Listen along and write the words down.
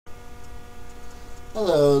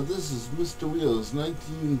Hello, this is Mr. Wheels,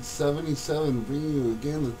 1977, bringing you a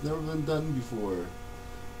game that's never been done before.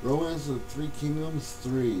 Romance of the Three Kingdoms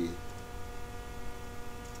 3.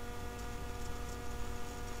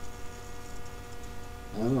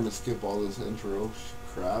 I'm gonna skip all this intro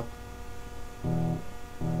crap.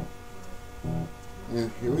 And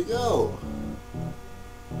here we go!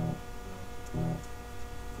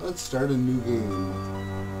 Let's start a new game.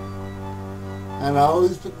 And I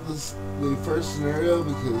always pick the first scenario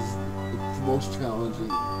because it's the most challenging.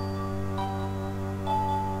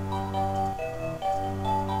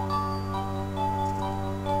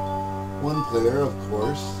 One player, of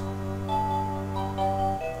course.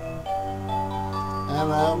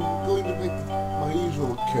 And I'm going to pick my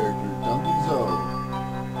usual character, Duncan Zoe.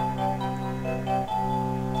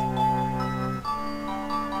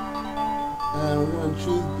 And we're going to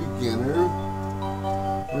choose beginner.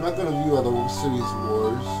 We're not going to view other cities'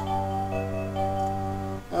 wars.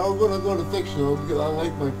 And we're going to go to fictional because I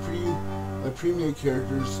like my premium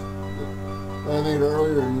characters that I made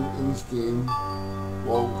earlier in this game,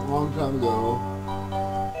 well, a long time ago,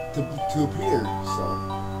 to appear. So,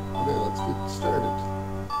 okay, let's get started.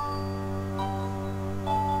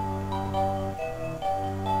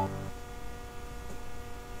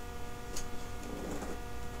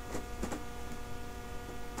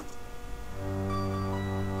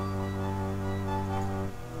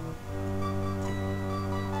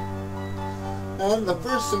 And the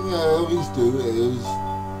first thing I always do is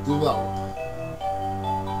develop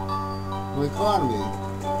my economy,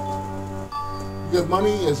 because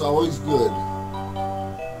money is always good,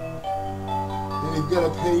 and you've got to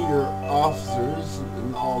pay your officers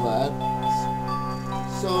and all that,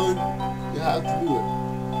 so you have to do it.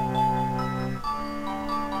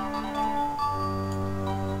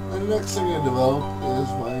 And the next thing I develop is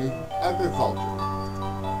my agriculture.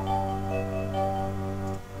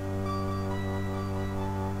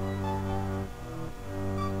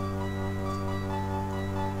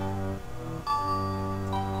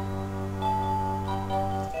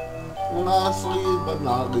 And lastly, but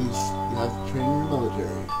not least, you have to train your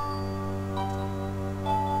military.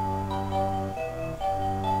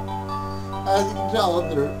 As you can tell, at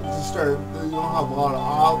the start, you don't have a lot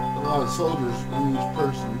of soldiers in each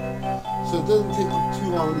person, so it doesn't take too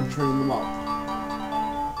long to train them up.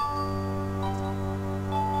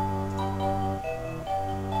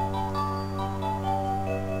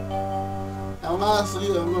 And lastly,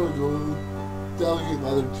 I'm going to go delegate my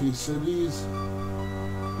other two cities,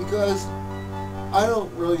 because I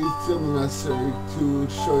don't really feel necessary to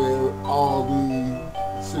show you all the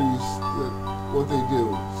cities what they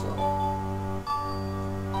do. So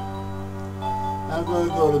I'm going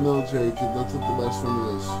to go to military because that's what the best one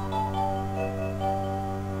is.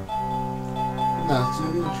 And that's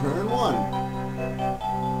in turn one.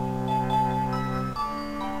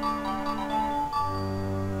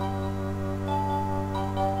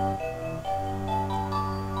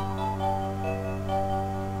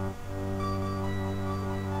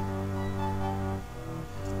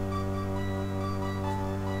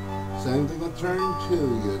 Same thing with turn two,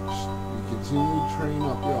 you continue to train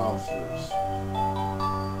up your officers.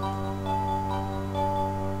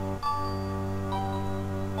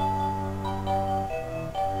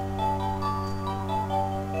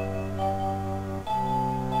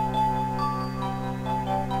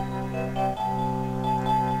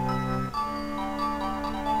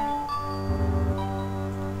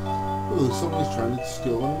 Ooh, somebody's trying to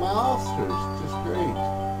steal one of my officers, just great.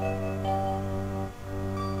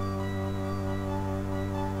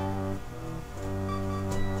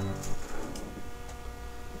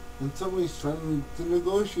 And somebody's trying to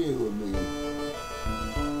negotiate with me.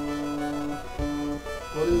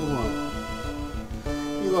 What do you want?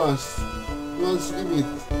 He wants to give me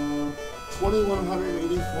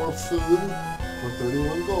 2,184 food for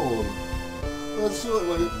 31 gold. Let's see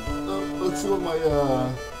what my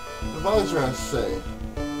advisor has to say.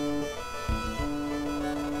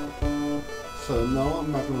 So no,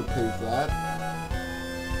 I'm not going to pay for that.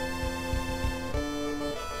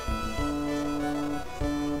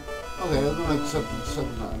 Okay, I'm going to accept it the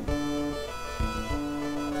second time.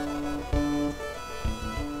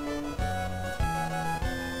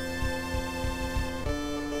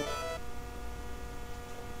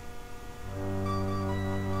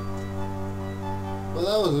 Well,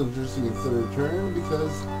 that was interesting in third turn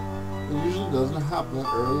because it usually doesn't happen that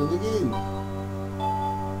early in the game.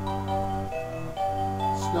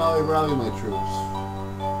 So now I rally my troops.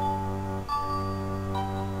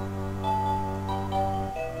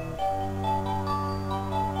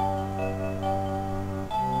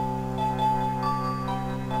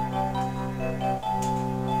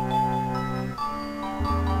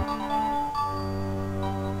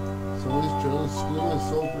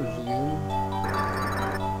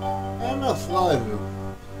 collided.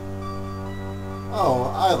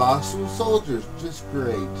 Oh, I lost some soldiers. Just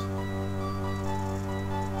great.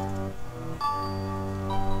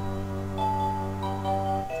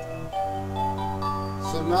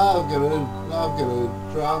 So now I've gotta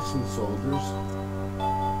drop some soldiers.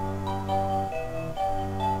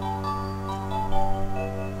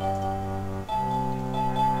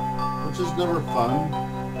 Which is never fun.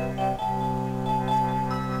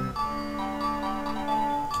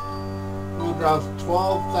 I'm gonna drop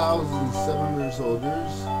 12,700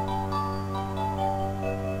 soldiers.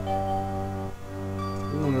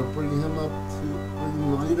 I'm gonna bring the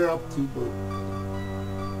leader up to about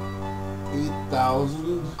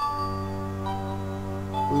 8,000.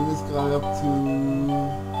 Bring this guy up to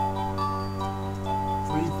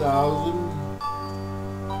 3,000.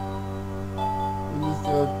 Bring this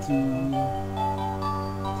guy up to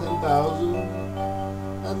 10,000.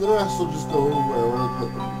 And the rest will just go wherever I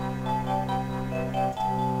put them.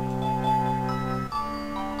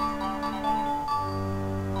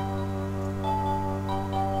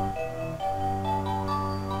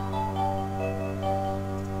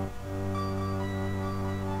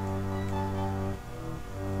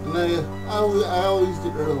 And I always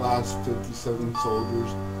get rid of the last 57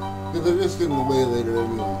 soldiers because they're just getting away later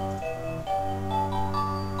anyway.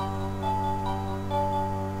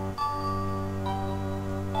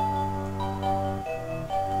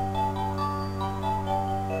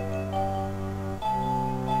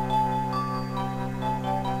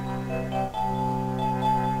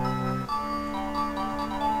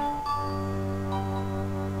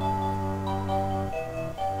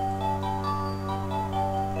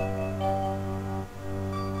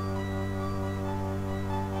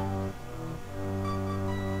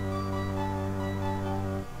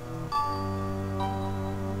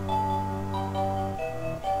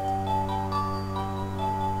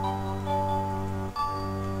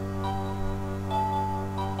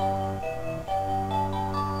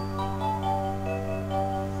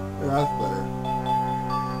 That's better.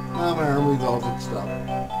 Now my army's all fixed up.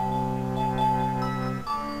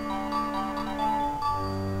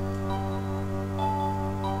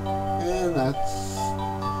 And that's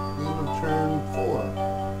the end of turn 4.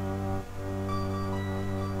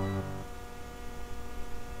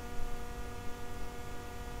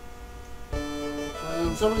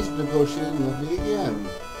 And somebody's negotiating with me again.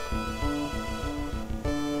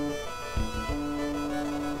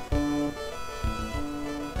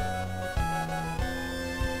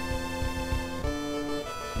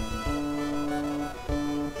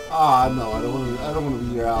 Ah, no, I don't want to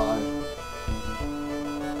be your ally.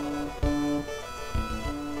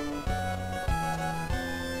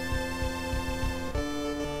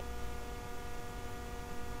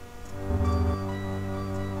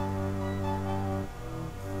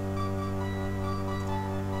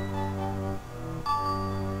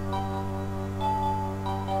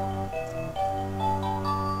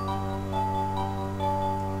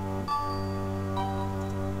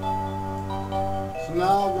 So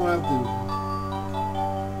now I'm gonna have to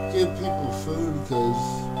give people food because,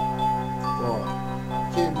 well, I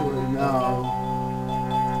can't do it right now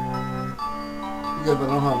because I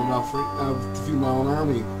don't have enough right now to feed my own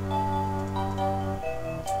army.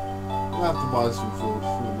 I'll have to buy some food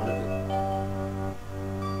from the market.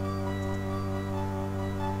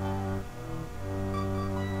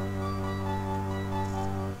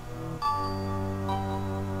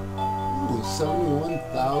 Ooh,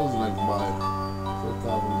 71,000 I can buy. 4,000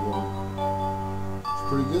 gold. It's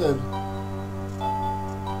pretty good.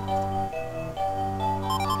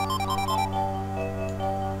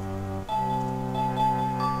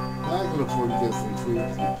 I can afford to get some food to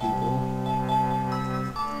the people.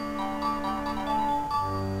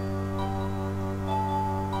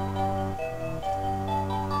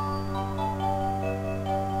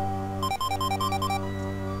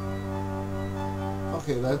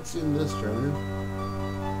 Okay, that's in this turn.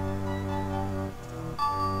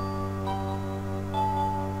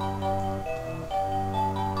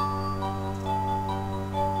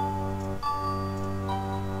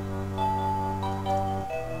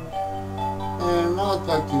 And now it's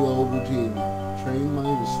back to the old routine. Train my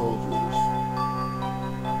soldiers.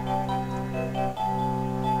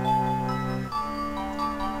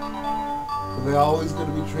 So they always got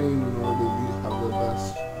to be trained in order to have the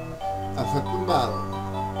best effect in battle.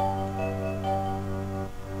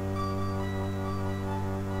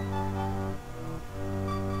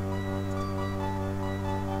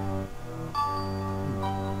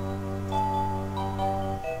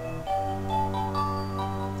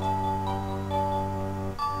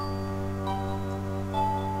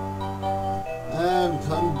 And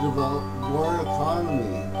time to develop more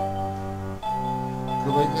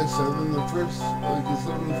said in the first, like I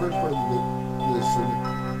said in the first part of this,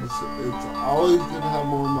 it's always good to have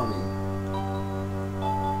more money.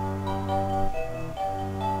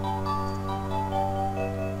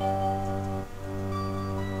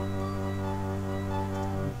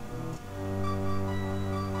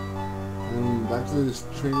 And back to this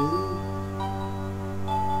training.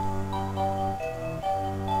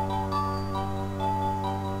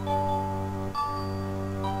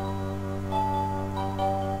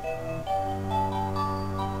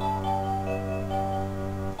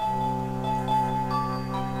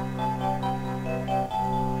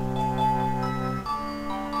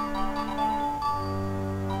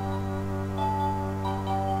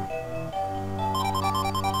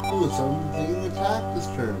 Ooh, something attacked this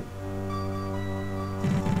turn.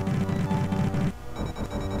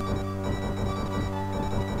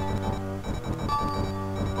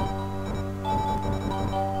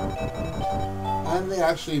 And they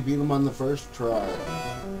actually beat him on the first try.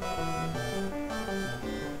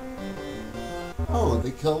 Oh,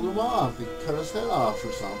 they killed him off. They cut his head off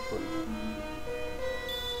or something.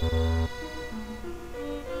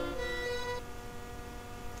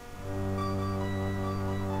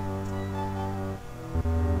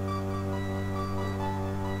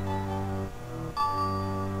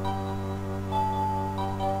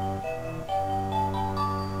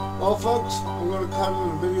 Well, folks, I'm going to cut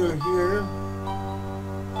the video here,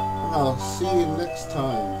 and I'll see you next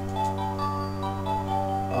time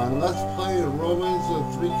on Let's Play Romance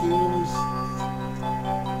of Three Kingdoms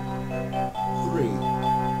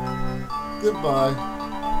 3. Goodbye.